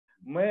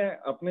मैं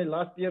अपने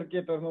last year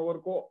के टर्नओवर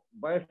को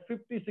बाय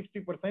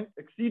 50-60%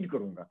 एक्सीड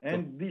करूंगा,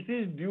 and this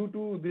is due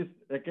to this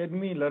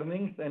academy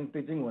learnings and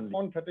teaching only.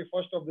 On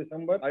 31st of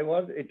December I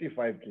was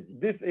 85 kg.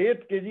 This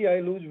 8 kg I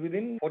lose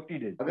within 40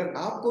 days. अगर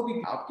आपको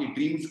भी आपकी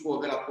dreams को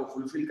अगर आपको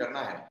फुलफिल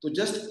करना है तो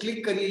जस्ट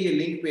क्लिक करिए ये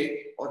लिंक पे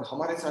और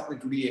हमारे साथ में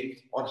जुड़िए,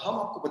 और हम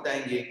आपको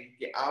बताएंगे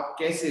कि आप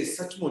कैसे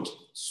सचमुच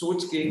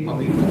सोच के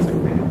अमीर बन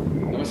सकते हैं।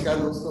 नमस्कार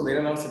दोस्तों,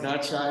 मेरा नाम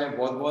सिद्धार्थ शाह है।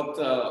 बहुत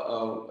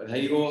बहुत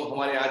बधाई हो।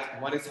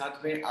 हमारे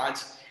साथ में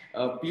आज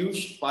पीयूष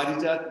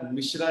पारिजात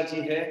मिश्रा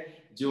जी है,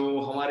 जो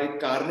हमारे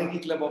कार्नेगी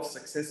क्लब ऑफ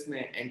सक्सेस में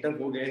एंटर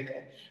हो गए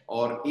हैं,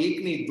 और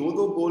एक नहीं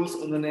दो गोल्स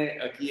उन्होंने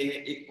किए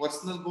हैं, एक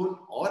पर्सनल गोल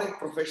और एक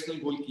प्रोफेशनल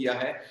गोल किया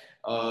है।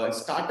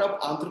 स्टार्टअप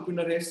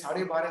एंटरप्रेन्योर है,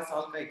 12.5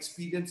 साल का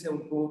एक्सपीरियंस है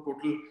उनको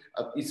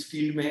टोटल इस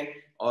फील्ड में,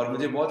 और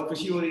मुझे बहुत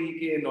खुशी हो रही है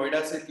कि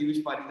नोएडा से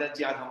पीयूष पारिजात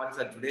जी आज हमारे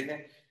साथ जुड़े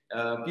हैं।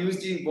 पीयूष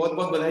जी, बहुत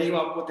बहुत बधाई हो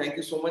आपको, थैंक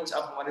यू सो मच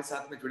आप हमारे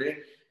साथ में जुड़े।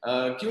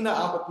 क्यों ना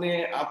आप अपने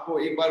आपको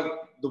एक बार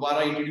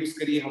दोबारा इंट्रोड्यूस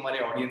करिए हमारे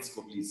ऑडियंस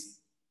को प्लीज।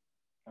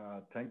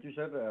 Thank you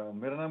sir.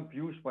 मेरा नाम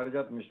पीयूष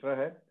पारिजात मिश्रा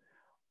है,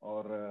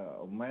 और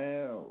मैं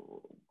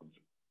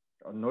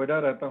नोएडा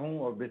रहता हूं,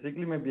 और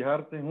बेसिकली मैं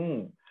बिहार से हूं।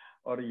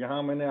 और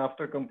यहाँ मैंने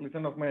after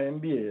completion of my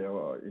MBA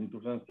in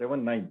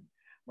 2007-9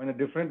 मैंने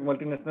डिफरेंट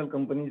मल्टीनेशनल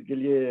कंपनीज के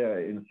लिए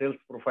इन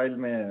सेल्स प्रोफाइल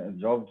में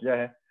जॉब किया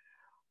है,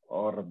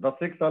 और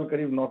 10-1 साल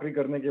करीब नौकरी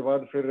करने के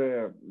बाद फिर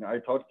आई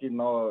थॉट कि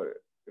now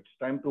it's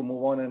time to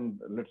move on and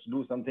let's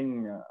do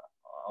something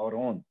our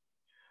own.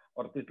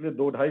 और पिछले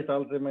 2-2.5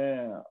 साल से मैं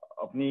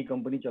अपनी ही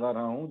कंपनी चला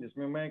रहा हूँ,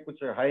 जिसमें मैं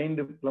कुछ हाई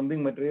एंड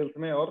प्लम्बिंग मटेरियल्स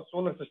में और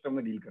सोलर सिस्टम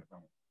में डील करता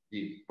हूँ।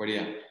 जी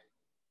बढ़िया।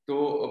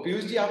 तो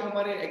पीयूष जी, आप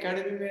हमारे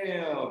एकेडमी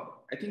में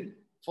आई थिंक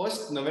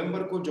 1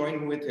 नवंबर को ज्वाइन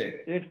हुए थे।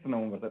 8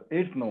 नवंबर सर,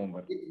 8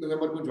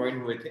 नवंबर को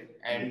ज्वाइन हुए थे,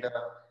 एंड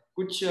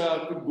कुछ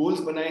गोल्स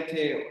बनाए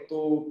थे। तो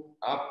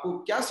आपको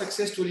क्या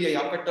सक्सेस स्टोरी है,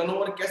 आपका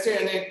टर्नओवर कैसे,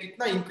 यानी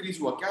कितना इंक्रीज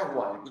हुआ, क्या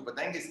हुआ है, कुछ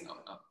बताएंगे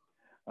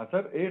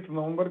सर? 8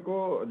 नवंबर को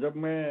जब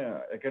मैं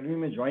एकेडमी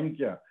में ज्वाइन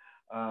किया,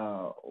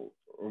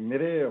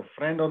 मेरे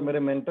फ्रेंड और मेरे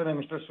मेंटर हैं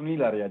मिस्टर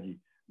सुनील आर्या जी,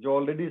 जो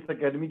ऑलरेडी इस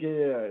एकेडमी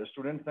के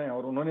स्टूडेंट्स हैं,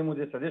 और उन्होंने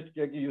मुझे सजेस्ट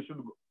किया कि you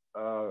should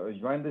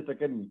join this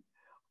academy.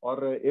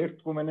 और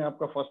 8th को मैंने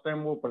आपका फर्स्ट टाइम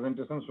वो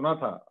प्रेजेंटेशन सुना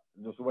था,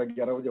 जो सुबह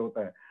 11 बजे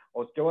होता है,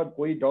 और उसके बाद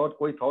कोई डाउट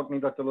कोई थॉट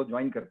नहीं था, चलो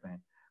ज्वाइन करते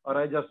हैं, और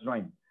I just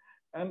join.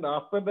 And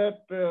after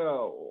that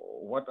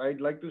what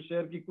I'd like to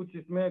share कि कुछ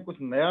इसमें कुछ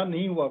नया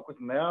नहीं हुआ, कुछ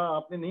नया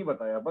आपने नहीं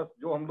बताया, बस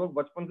जो हम लोग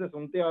बचपन से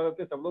सुनते आ रहे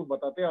थे, सब लोग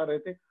बताते आ रहे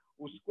थे,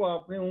 उसको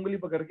आपने उंगली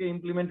पकड़ के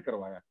इम्प्लीमेंट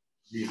करवाया।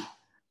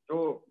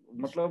 तो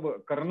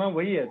मतलब करना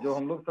वही है जो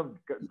हम लोग सब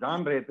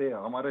जान रहे थे,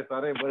 हमारे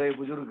सारे बड़े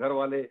बुजुर्ग घर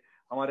वाले,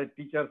 हमारे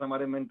टीचर्स,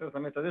 हमारे मेंटर्स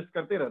हमें सजेस्ट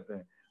करते रहते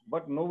हैं,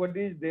 but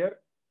nobody is there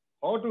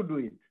how to do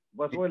it.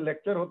 बस वो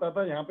लेक्चर होता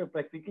था, यहाँ पे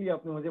प्रैक्टिकली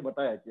आपने मुझे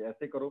बताया कि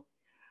ऐसे करो।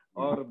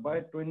 और bye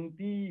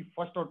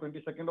 21st or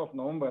 22nd of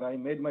November I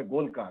made my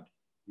goal card.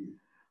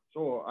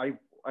 So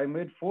I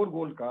made 4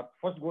 goal cards.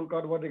 First goal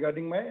card was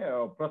regarding my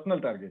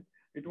personal target.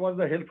 It was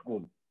the health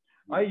goal.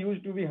 I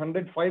used to be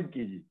 105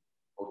 kg.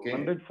 Okay.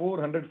 104,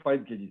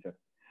 105 kg, sir.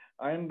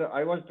 And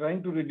I was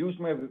trying to reduce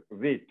my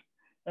weight.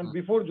 And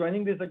before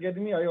joining this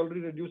academy, I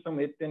already reduced some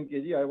 8-10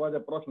 kg. I was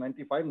approx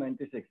 95,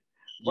 96.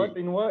 But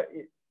in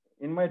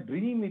my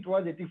dream, it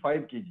was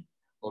 85 kg.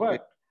 Okay.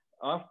 But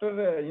after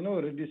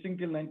reducing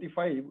till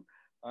 95,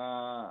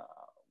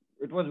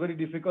 it was very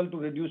difficult to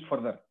reduce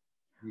further.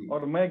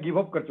 और मैं give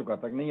up कर चुका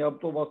था, नहीं अब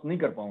तो बस नहीं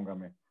कर पाऊंगा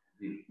मैं।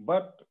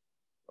 But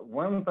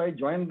once I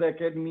joined the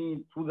academy,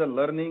 through the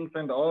learnings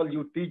and all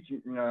you teach,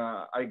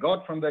 I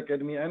got from the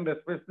academy, and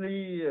especially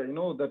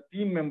the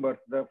team members,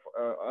 the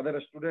other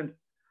students,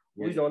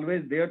 who is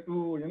always there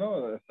to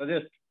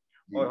suggest,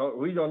 or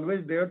who is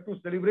always there to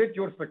celebrate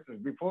your success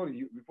before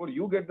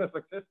you get the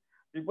success.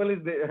 People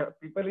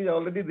is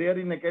already there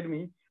in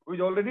academy who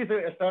is already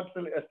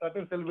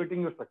started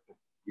celebrating your success.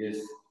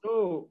 Yes.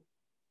 So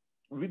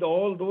with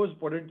all those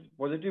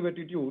positive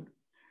attitude,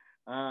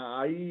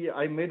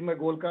 I made my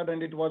goal card,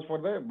 and it was for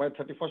by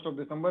 31st of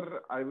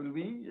December I will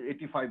be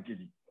 85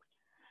 kg.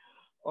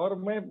 और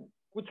मैं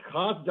कुछ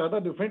खास ज्यादा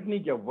different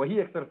नहीं किया, वही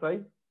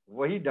exercise,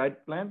 वही diet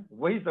plan,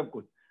 वही सब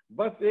कुछ।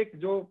 बस एक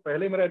जो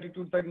पहले मेरा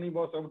एटीट्यूड था नहीं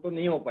बॉस अब तो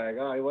नहीं हो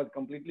पाएगा, I was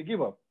completely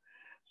give up.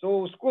 सो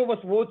उसको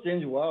बस वो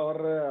चेंज हुआ,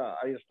 और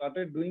I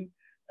started doing,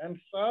 and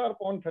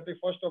sharp on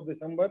 31st of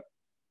December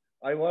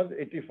I was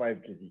 85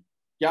 kg.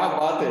 क्या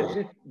बात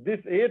है।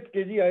 This 8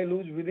 kg I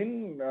lose within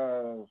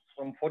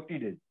from 40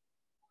 days.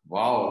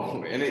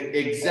 Wow, यानी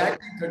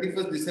एग्जैक्टली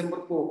 31st दिसंबर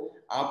को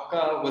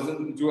आपका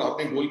वजन जो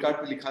आपने गोल कार्ड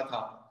पे लिखा था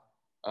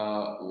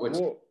वो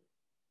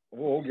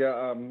हो गया।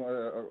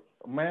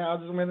 मैं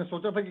आज मैंने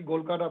सोचा था कि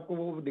गोल कार्ड आपको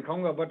वो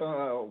दिखाऊंगा, बट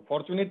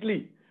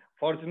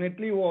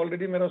फॉर्चुनेटली वो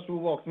ऑलरेडी मेरा शू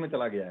बॉक्स में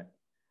चला गया है।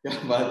 क्या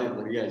बात है,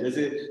 बढ़िया।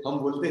 जैसे हम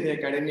बोलते हैं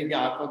एकेडमी कि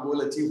आपका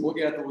गोल अचीव हो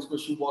गया तो उसको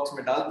शू बॉक्स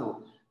में डाल दो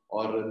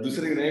और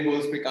दूसरे नए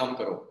गोल्स पे काम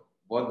करो।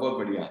 बहुत बहुत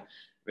बढ़िया,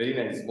 वेरी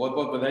नाइस, बहुत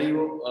बहुत बधाई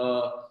हो।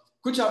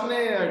 कुछ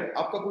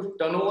आपका कुछ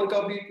टर्नओवर का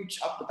भी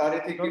कुछ आप बता रहे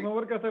थे।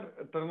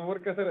 टर्नओवर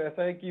का सर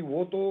ऐसा है कि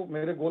वो तो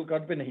मेरे गोल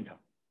कार्ड पे नहीं था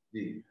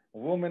जी।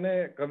 वो मैंने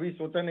कभी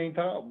सोचा नहीं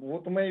था। वो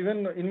तो मैं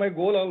even in my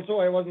goal also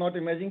I was not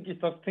imagine कि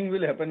such thing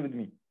will happen with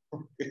me.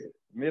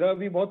 मेरा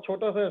भी बहुत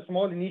छोटा सा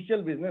स्मॉल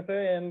इनिशियल बिजनेस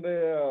है and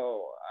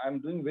I am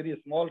doing very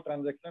small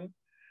transaction,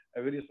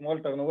 very small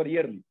turnover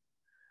yearly.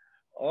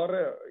 और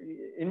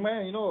in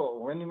my you know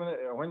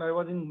when I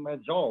was in my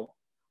job,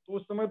 तो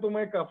उस समय तो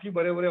मैं काफी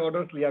बड़े बड़े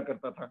ऑर्डर्स लिया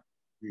करता था।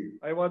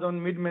 I was on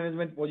mid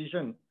management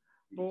position,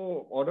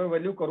 तो ऑर्डर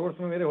वैल्यू करोड़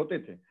में मेरे होते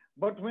थे।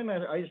 But when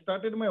I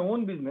started my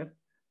own business,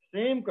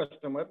 same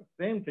customer,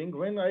 same thing,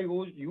 when I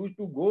was used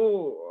to go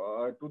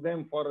to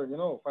them for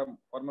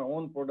for my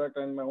own product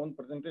and my own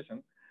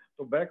presentation,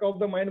 तो back of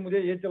the mind मुझे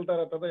ये चलता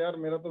रहता था, यार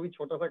मेरा तो भी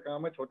छोटा सा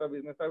काम है, छोटा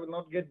business, I will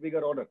not gate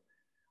bigger order,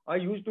 I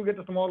use to get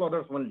small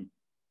orders only,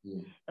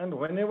 and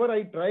whenever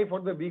I try for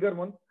the bigger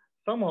one,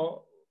 somehow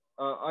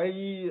I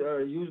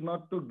used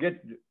not to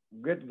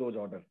get those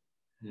orders.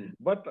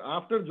 But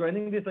after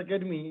joining this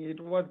academy, it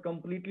was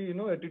completely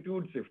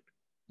attitude shift.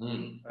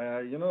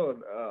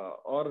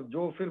 और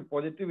जो फिर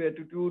positive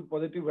attitude,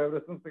 positive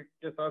vibration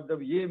के साथ जब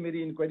ये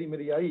मेरी inquiry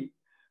मेरी आई,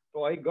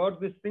 तो I got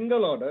this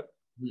single order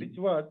which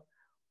was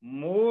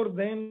more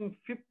than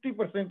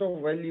 50% of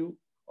value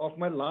of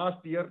my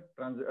last year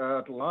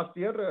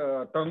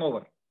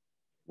turnover.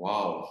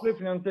 पिछले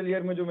फाइनेंशियल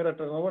ईयर में जो मेरा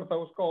टर्नओवर था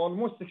उसका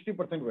ऑलमोस्ट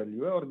 60%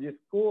 वैल्यू है, और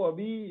जिसको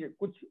अभी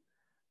कुछ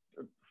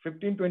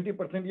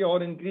 15-20% ये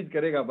और इंक्रीज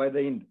करेगा बाय द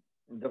एंड,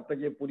 जब तक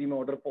ये पूरी मैं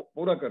ऑर्डर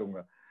पूरा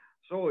करूंगा।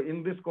 So in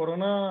this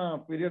Corona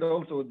period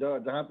also,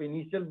 जहाँ पे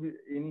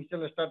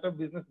इनिशियल स्टार्टअप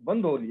बिजनेस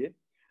बंद हो रही है,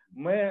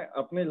 मैं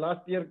अपने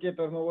लास्ट ईयर के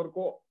टर्नओवर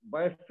को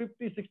बाय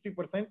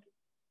 50-60%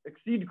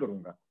 एक्सीड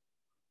करूंगा।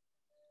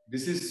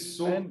 This is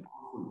so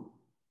powerful.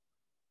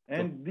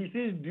 And this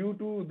is due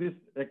to this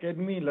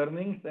academy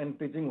learnings and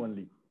teaching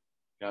only.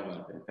 क्या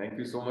बात है, thank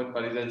you so much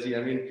Parijat ji.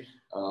 I mean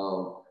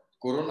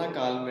corona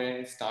काल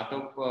में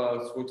स्टार्टअप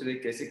सोच रहे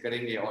कैसे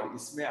करेंगे, और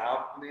इसमें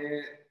आपने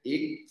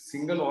एक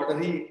single order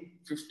he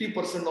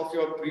 50% of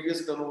your previous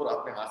turnover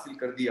आपने हासिल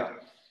कर दिया।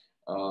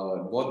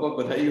 बहुत बहुत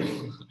बधाई हो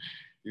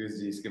पीयूष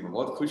जी, इसके मैं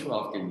बहुत खुश हूँ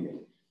आपके लिए।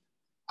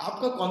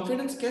 आपका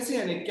कॉन्फिडेंस कैसे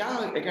है? क्या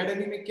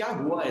एकेडमी में क्या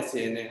हुआ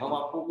ऐसे है? हम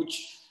आपको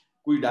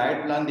कोई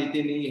डाइट प्लान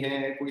देते नहीं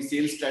है, कोई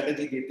सेल्स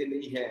स्ट्रेटेजी देते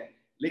नहीं है,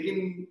 लेकिन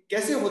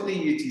कैसे होते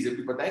हैं ये चीजें,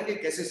 भी बताएंगे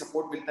कैसे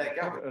सपोर्ट मिलता है?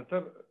 क्या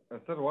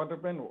sir, what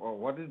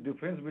is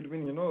difference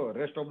between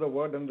rest of the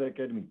world and the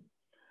academy?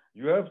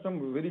 You have some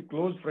very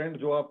close friends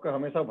जो आपका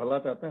हमेशा भला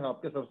चाहते हैं,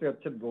 आपके सबसे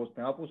अच्छे दोस्त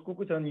हैं। आप उसको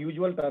कुछ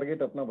अनयूजुअल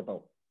टारगेट अपना बताओ।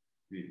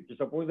 कि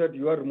suppose that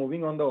you are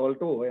moving on the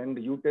Alto and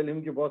you tell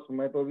him कि बॉस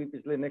मैं तो अभी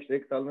पिछले नेक्स्ट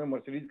 1 साल में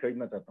मर्सिडीज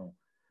खरीदना चाहता हूँ।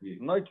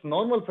 No, it's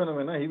normal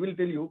phenomena, he will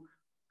tell you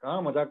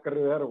कहाँ मजाक कर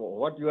रहे हो यार,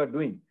 what you are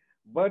doing.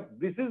 But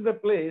this is the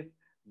place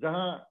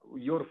जहाँ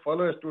योर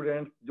फॉलो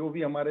स्टूडेंट्स, जो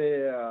भी हमारे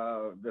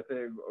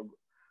जैसे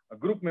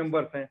ग्रुप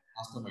मेंबर्स हैं,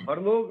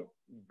 हर लोग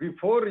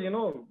before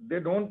they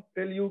don't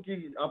tell you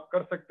कि आप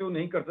कर सकते हो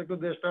नहीं कर सकते हो,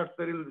 दे स्टार्ट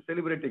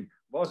सेलिब्रेटिंग,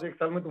 बॉस 1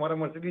 साल में तुम्हारा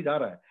मर्सिडीज आ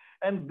रहा है।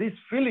 And this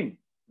feeling,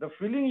 the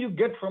feeling you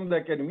get from the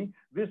academy,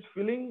 this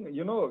feeling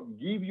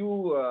give you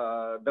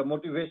the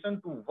motivation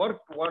to work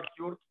towards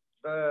your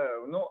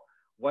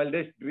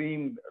wildest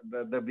dream,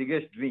 the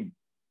biggest dream.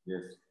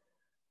 Yes.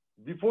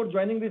 Before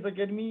joining this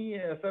academy,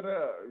 sir,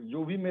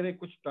 जो भी मेरे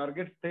कुछ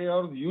targets थे,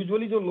 और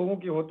usually जो लोगों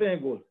के होते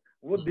हैं गोल्स,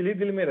 वो दिल ही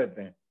दिल में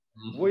रहते हैं,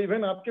 वो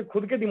इवन आपके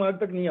खुद के दिमाग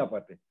तक नहीं आ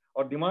पाते,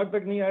 और दिमाग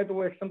तक नहीं आए तो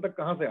वो एक्शन तक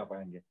कहाँ से आ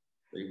पाएंगे।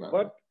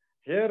 बट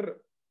हियर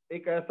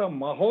एक ऐसा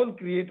माहौल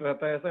क्रिएट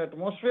रहता है, ऐसा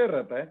एटमॉस्फेयर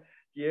रहता है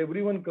कि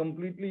एवरीवन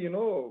कंप्लीटली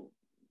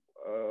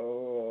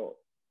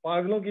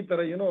पागलों की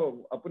तरह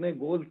अपने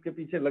गोल्स के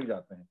पीछे लग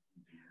जाते हैं।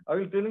 I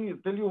will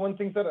tell you one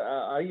thing sir,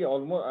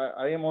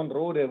 I am on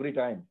road every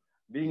time,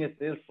 being a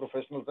sales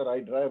professional sir,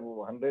 I drive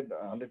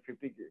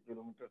 150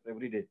 किलोmeters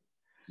every day,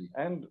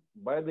 and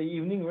by the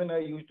evening when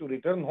I used to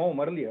return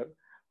home earlier,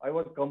 I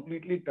was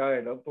completely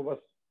tired. अब तो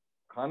बस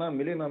खाना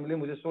मिले ना मिले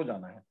मुझे सो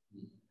जाना है।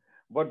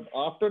 But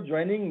after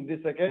joining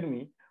this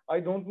academy,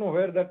 I don't know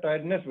where the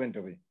tiredness went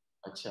away.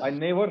 I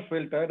never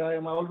felt tired. I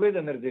am always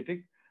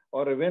energetic.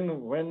 और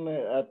when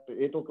at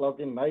 8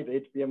 o'clock in night,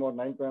 8 p.m. or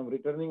 9 p.m.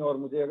 returning, और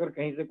मुझे अगर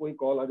कहीं से कोई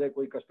कॉल आ जाए,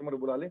 कोई customer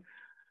बुला ले,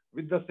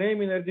 with the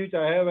same energy which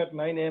I have at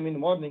 9 a.m. in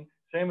morning,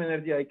 same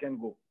energy I can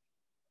go.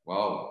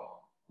 Wow,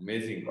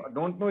 amazing.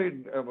 Don't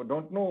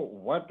know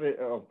what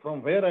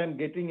from where I am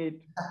getting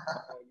it.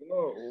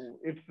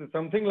 It's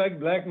something like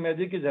black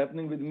magic is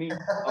happening with me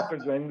after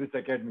joining this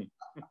academy.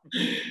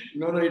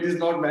 No, it is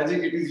not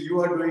magic. It is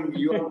you are doing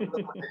the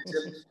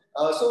potential.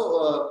 So,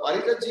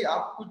 पारिजात जी,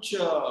 आप कुछ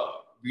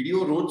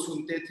video रोज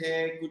सुनते थे,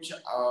 कुछ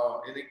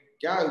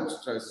क्या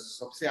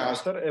सबसे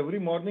sir every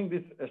morning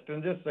this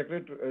stranger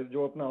secret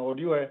जो अपना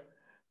ऑडियो है,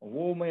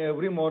 वो मैं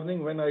every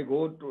morning when I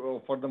go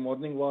for the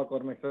morning walk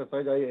और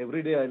exercise, I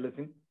every day I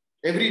listen,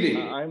 every day,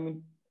 I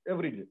am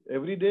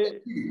every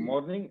day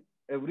morning,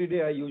 every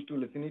day I used to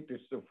listen it.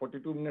 It's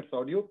 42 minutes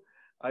audio,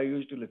 I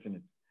used to listen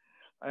it.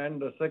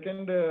 And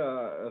second,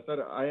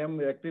 sir, I am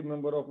an active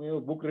member of a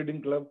book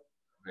reading club,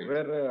 right,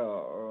 where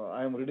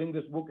I am reading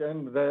this book,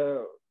 and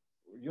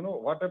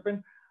what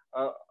happened,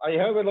 I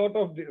have a lot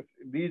of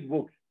these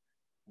books,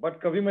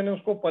 but कभी मैंने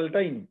उसको पलटा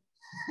ही नहीं।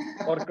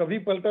 और कभी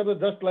पलटा तो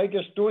just like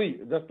a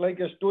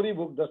story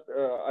book, just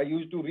I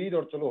use to read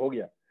और चलो हो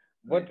गया.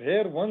 But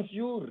here, once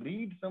you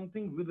read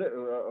something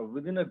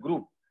within a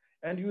group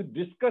and you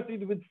discuss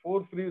it with four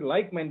free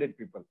like-minded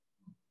people,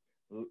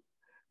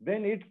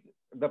 then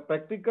the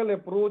practical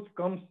approach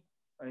comes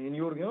in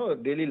your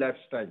daily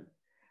lifestyle,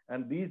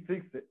 and these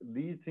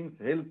things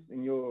help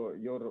in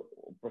your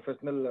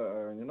professional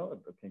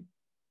thing.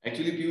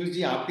 Actually Piyush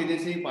ji, आपके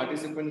जैसे ही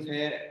participants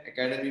हैं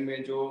academy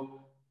में जो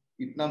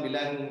इतना मिला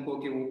है उनको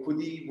कि वो खुद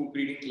ही बुक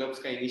रीडिंग क्लब्स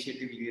का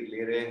इनिशिएटिव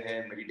ले रहे हैं,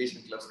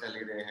 मेडिटेशन क्लब्स का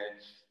ले रहे हैं.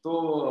 तो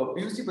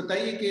पीयूष जी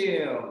बताइए कि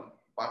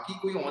बाकी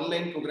कोई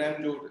ऑनलाइन प्रोग्राम,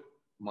 जो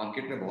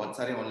मार्केट में बहुत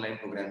सारे ऑनलाइन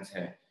प्रोग्राम्स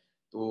हैं,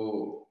 तो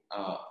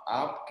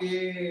आपके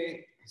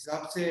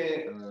हिसाब से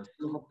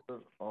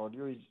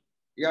ऑडियो इज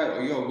या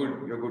you are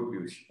good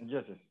Piyush.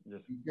 Yes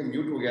yes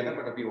mute हो गया था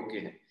बट अभी ओके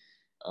है.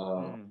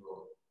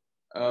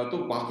 तो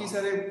बाकी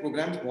सारे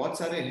प्रोग्राम्स बहुत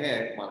सारे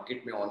हैं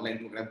मार्केट में, ऑनलाइन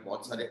प्रोग्राम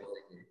बहुत सारे हो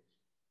रहे हैं.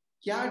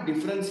 क्या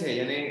डिफरेंस है,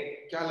 यानी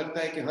क्या लगता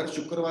है कि हर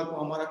शुक्रवार को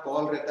हमारा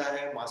कॉल रहता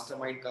है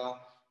मास्टरमाइंड का,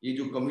 ये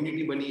जो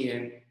कम्युनिटी बनी है,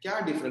 क्या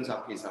डिफरेंस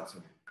आपके हिसाब से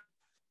है?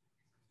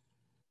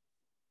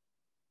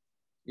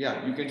 या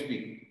you can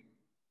speak.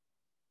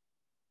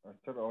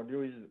 Sir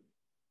audio is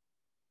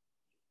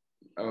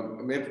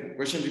मैं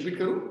क्वेश्चन रिपीट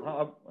करूं?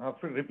 हाँ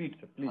फिर रिपीट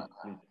सर प्लीज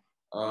प्लीज.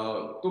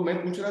 तो मैं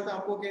पूछ रहा था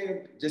आपको कि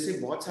जैसे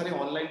बहुत सारे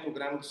ऑनलाइन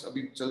प्रोग्राम्स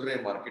अभी चल रहे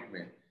हैं मार्केट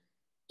में,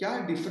 क्या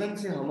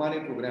डिफरेंस है हमारे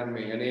प्रोग्राम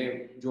में, यानी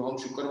जो हम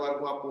शुक्रवार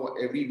को आपको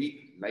एवरी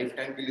वीक लाइफ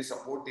टाइम के लिए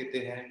सपोर्ट देते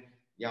हैं,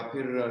 या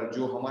फिर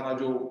जो हमारा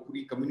जो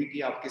पूरी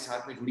कम्युनिटी आपके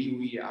साथ में जुड़ी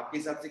हुई है, आपके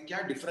हिसाब से क्या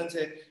डिफरेंस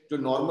है जो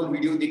नॉर्मल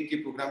वीडियो देख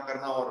के प्रोग्राम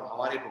करना और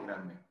हमारे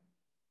प्रोग्राम में?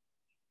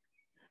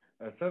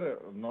 सर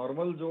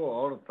नॉर्मल जो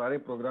और सारे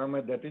प्रोग्राम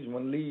है, that is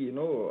only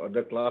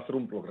the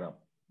classroom programme.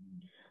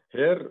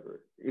 Here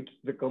it's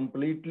the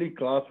completely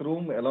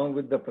classroom along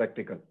with the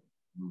practical.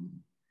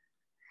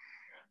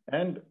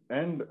 And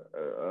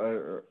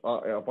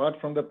apart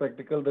from the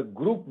practical, the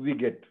group we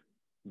get,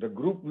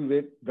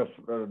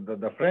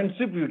 the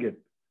friendship we get,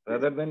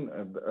 rather than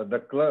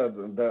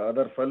the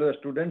other fellow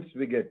students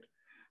we get,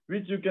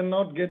 which you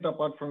cannot get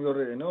apart from your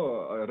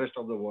rest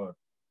of the world.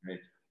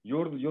 Right.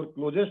 Your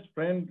closest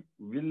friend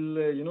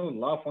will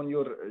laugh on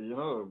your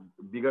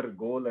bigger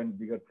goal and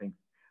bigger things.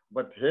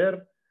 But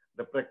here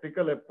the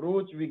practical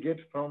approach we get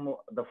from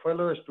the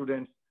fellow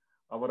students,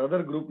 our other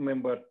group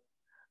members,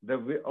 the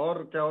way. और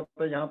क्या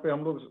होता है यहाँ पे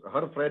हम लोग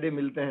हर Friday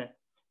मिलते हैं,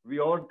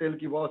 we all tell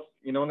कि बॉस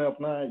इन्होंने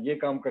अपना ये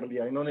काम कर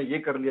लिया, इन्होंने ये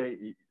कर लिया,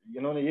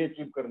 इन्होंने ये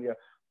अचीव कर लिया.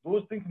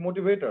 those things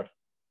motivate us.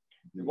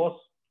 Boss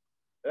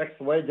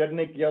x Y Z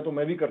ने किया तो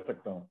मैं भी कर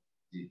सकता हूँ.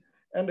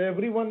 and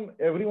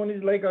everyone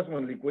is like us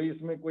only. कोई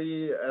इसमें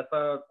कोई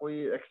ऐसा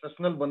कोई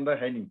एक्सेप्शनल बंदा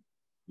है नहीं,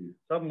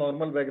 सब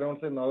नॉर्मल बैकग्राउंड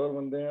से नॉर्मल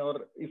बंदे हैं.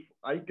 और if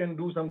I can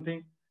do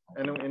something,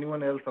 and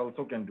anyone else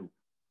also can do.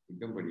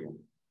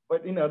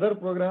 But in other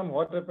program,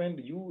 what happened,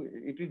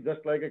 it is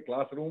just like a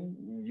classroom,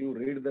 you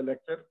read the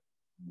lecture,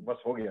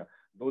 बस हो गया.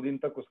 2 दिन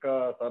तक उसका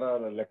सारा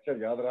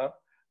लेक्चर याद रहा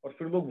और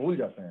फिर लोग भूल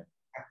जाते हैं.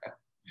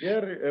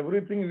 Here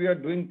everything we are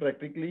doing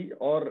practically,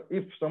 or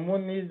if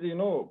someone is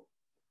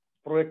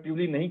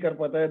proactively नहीं कर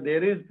पाता है,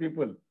 there is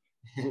people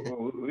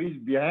who is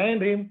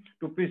behind him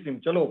to push him.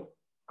 चलो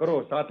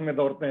करो, साथ में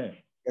दौड़ते हैं.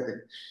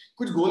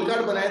 कुछ गोल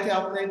कार्ड बनाए थे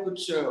आपने,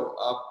 कुछ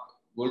आप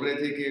बोल रहे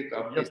थे कि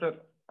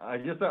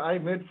yes sir I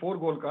made 4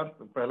 goal card.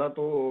 पहला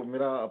तो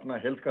मेरा अपना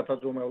हेल्थ का था,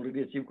 जो मैं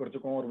ऑलरेडी अचीव कर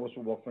चुका हूँ और वो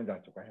शू बॉक्स में जा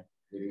चुका है.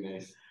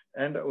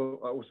 एंड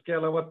उसके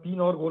अलावा 3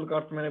 और गोल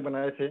कार्ड मैंने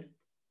बनाए थे.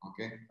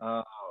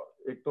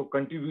 एक तो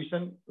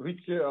contribution,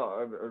 which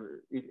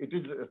it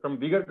is some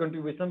bigger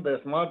contribution, the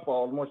smart,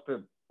 almost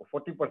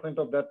 40%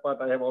 of that part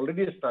I have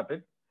already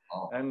started.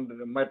 And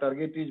my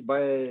target is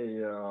by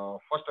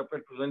 1st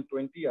April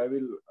 2020 I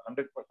will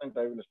 100%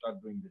 I will start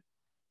doing this.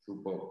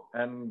 Super.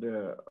 And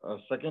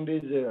second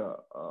is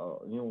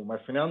my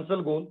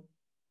financial goal.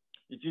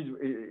 It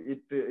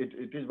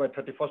is by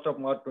 31st of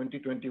March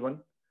 2021.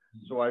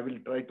 So I will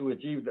try to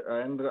achieve,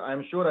 and I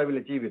am sure I will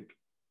achieve it.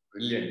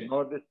 Brilliant.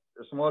 Now this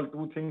small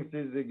 2 things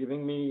is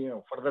giving me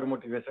further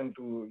motivation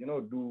to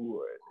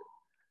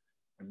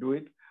do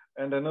it.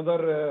 And another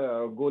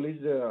goal is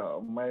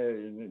my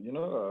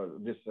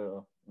this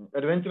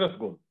adventurous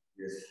goal.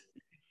 Yes.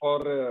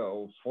 For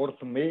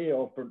 4th May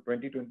of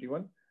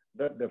 2021.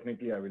 That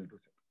definitely I will do.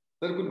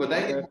 Sir कुछ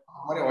बताएंगे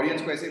हमारे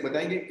audience को, ऐसे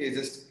बताएंगे कि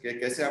just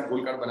कैसे आप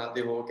गोल card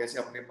बनाते हो, कैसे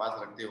अपने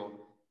पास रखते हो?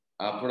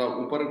 आप थोड़ा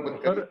ऊपर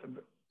sir,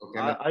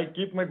 I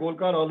keep my goal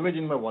card always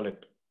in my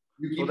wallet,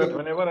 so that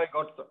whenever I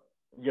got,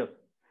 yes,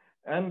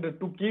 and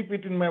to keep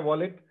it in my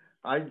wallet,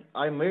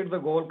 I made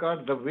the goal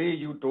card the way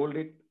you told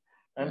it,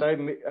 and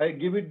I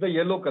give it the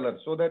yellow color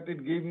so that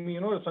it gives me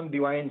some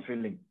divine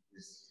feeling.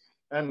 Yes.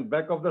 And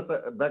back of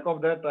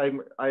that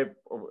I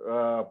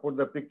put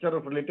the picture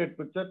of related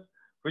picture,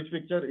 which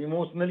picture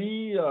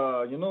emotionally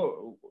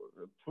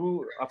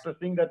through after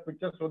seeing that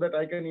picture, so that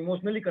I can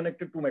emotionally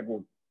connect it to my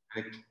goal.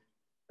 Right.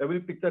 Every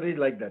picture is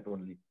like that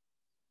only.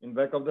 In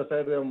back of the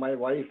side, my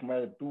wife, my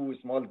 2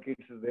 small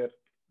kids is there.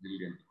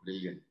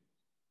 Brilliant.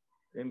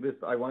 in this,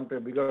 I want a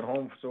bigger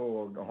home,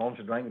 so the home's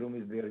drawing room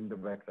is there in the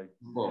backside.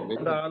 Oh, very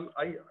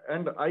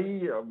And good.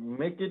 I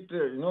make it,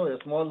 a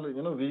small,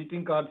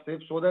 visiting card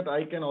safe so that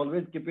I can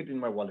always keep it in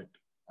my wallet.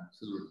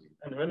 Absolutely.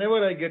 And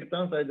whenever I get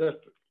chance, I just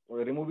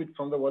remove it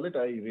from the wallet.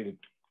 I read it.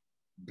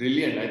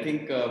 Brilliant. I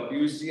think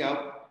Piyush ji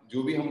आप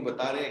जो भी हम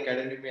बता रहे हैं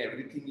academy में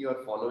everything you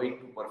are following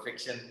to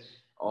perfection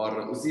और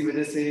उसी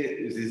वजह से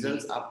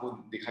रिजल्ट्स आपको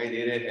दिखाई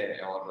दे रहे हैं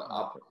और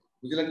आप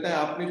मुझे लगता है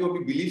आपने जो अभी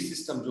बिलीफ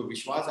सिस्टम जो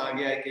विश्वास आ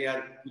गया है कि यार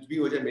कुछ भी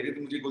हो जाए मेरे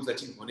तो मुझे गोल्स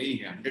अचीव होने ही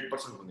है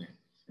 100% होने हैं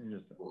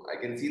I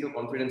can see the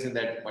confidence in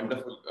that.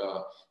 Wonderful.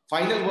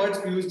 Final words,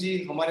 Piyush ji,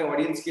 हमारे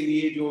ऑडियंस के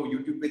लिए जो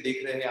YouTube पे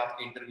देख रहे हैं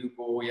आपके इंटरव्यू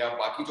को या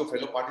बाकी जो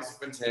फेलो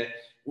पार्टिसिपेंट्स हैं,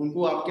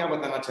 उनको आप क्या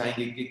बताना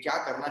चाहेंगे कि क्या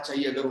करना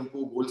चाहिए अगर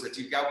उनको गोल्स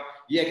अचीव क्या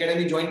ये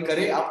एकेडमी ज्वाइन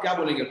करे? आप क्या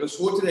बोलेंगे? तो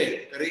सोच रहे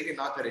करे कि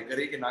ना करे,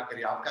 करे कि ना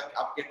करे,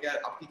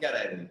 आपकी क्या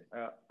राय है?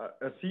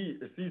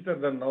 See, sir,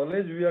 the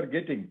knowledge we are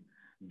getting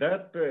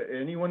that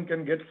anyone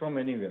can get from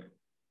anywhere,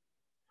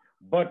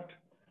 but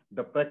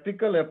the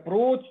practical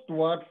approach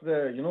towards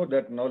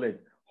that knowledge,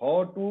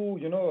 how to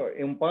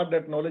impart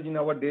that knowledge in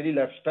our daily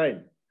lifestyle,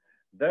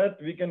 that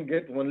we can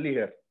get only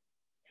here.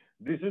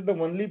 This is the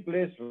only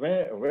place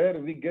where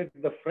we get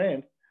the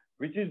friends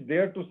which is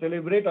there to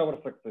celebrate our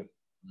success.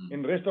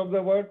 In rest of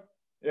the world,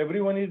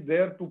 everyone is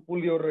there to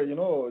pull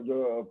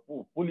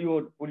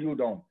pull you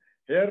down.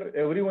 Here,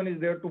 everyone is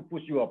there to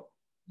push you up.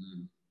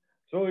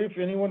 So if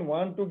anyone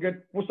want to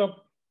get push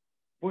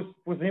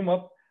him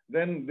up,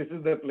 then this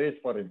is the place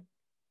for him.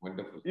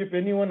 Wonderful. If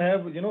anyone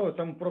have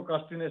some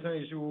procrastination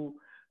issue,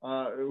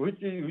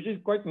 which is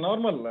quite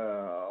normal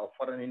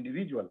for an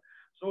individual,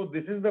 so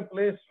this is the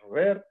place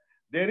where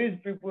there is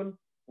people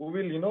who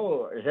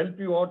will help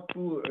you out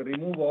to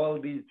remove all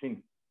these things.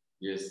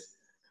 Yes.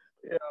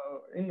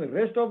 In the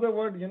rest of the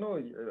world,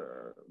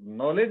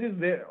 knowledge is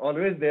there,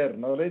 always there.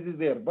 Knowledge is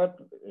there, but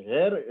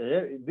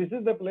here, this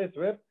is the place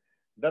where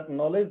that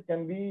knowledge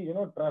can be,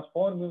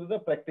 transformed into the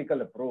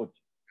practical approach.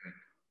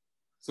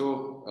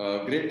 So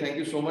great. Thank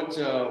you so much,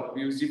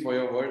 Piyush ji, for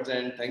your words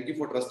and thank you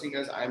for trusting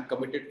us. I am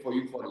committed for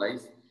you for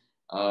life.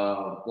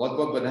 बहुत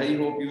बहुत बधाई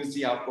हो पीयूष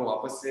जी आपको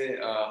वापस से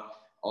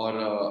और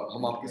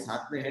हम आपके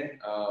साथ में हैं.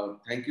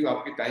 थैंक यू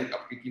आपके टाइम,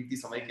 आपके कीमती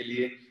समय के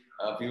लिए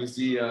पीयूष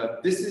जी.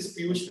 दिस इज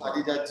पीयूष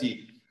पारिजात जी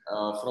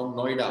फ्रॉम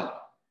नोएडा.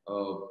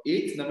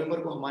 8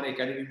 नवंबर को हमारे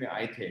एकेडमी में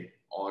आए थे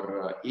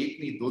और एक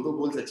नहीं दो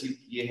गोल्स अचीव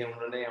किए हैं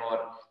उन्होंने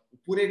और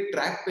पूरे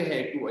ट्रैक पे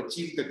है to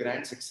achieve the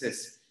grand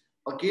success.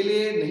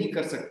 अकेले नहीं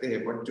कर सकते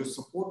हैं, बट जो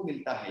सपोर्ट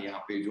मिलता है यहाँ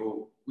पे, जो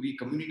पूरी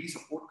कम्युनिटी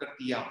सपोर्ट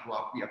करती है आपको,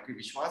 आपके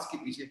विश्वास के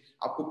पीछे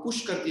आपको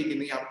पुश करती है कि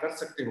नहीं आप कर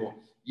सकते हो,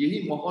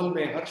 यही माहौल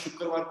में हर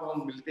शुक्रवार को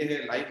हम मिलते हैं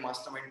लाइव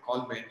मास्टरमाइंड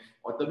कॉल में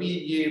और तभी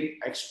ये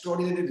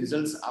एक्स्ट्राऑर्डिनरी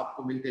रिजल्ट्स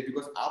आपको मिलते हैं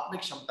बिकॉज आप में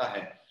क्षमता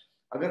है.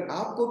 अगर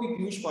आपको भी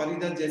पीयूष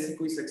पारिजात जैसी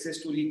कोई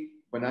सक्सेस स्टोरी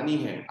बनानी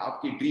है,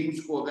 आपकी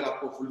ड्रीम्स को अगर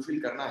आपको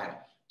फुलफिल करना है,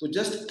 तो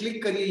जस्ट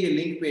क्लिक करिए ये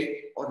लिंक पे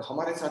और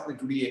हमारे साथ में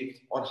जुड़िए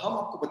और हम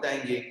आपको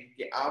बताएंगे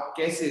कि आप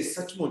कैसे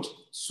सचमुच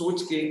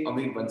सोच के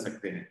अमीर बन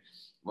सकते हैं.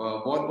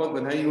 बहुत बहुत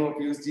बधाई हो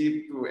Piyush ji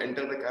to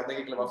enter the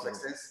Carnegie club of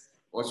success.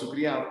 और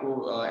शुक्रिया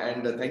आपको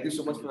and thank you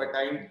so much for your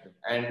time.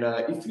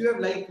 And if you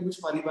have like Piyush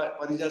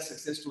पारिजात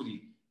सक्सेस स्टोरी,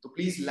 तो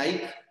please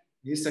like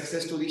his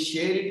success story,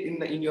 share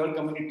it in your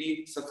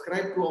community,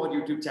 subscribe to our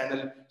YouTube channel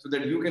so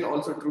that you can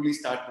also truly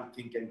start to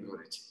think and grow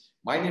rich.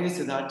 My name is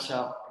Sidharth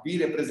Shah. We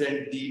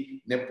represent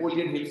the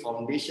Napoleon Hill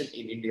Foundation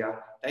in India.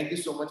 Thank you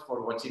so much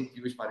for watching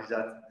Piyush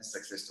Parijat's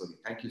success story.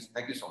 Thank you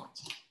so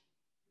much.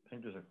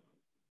 Thank you, sir.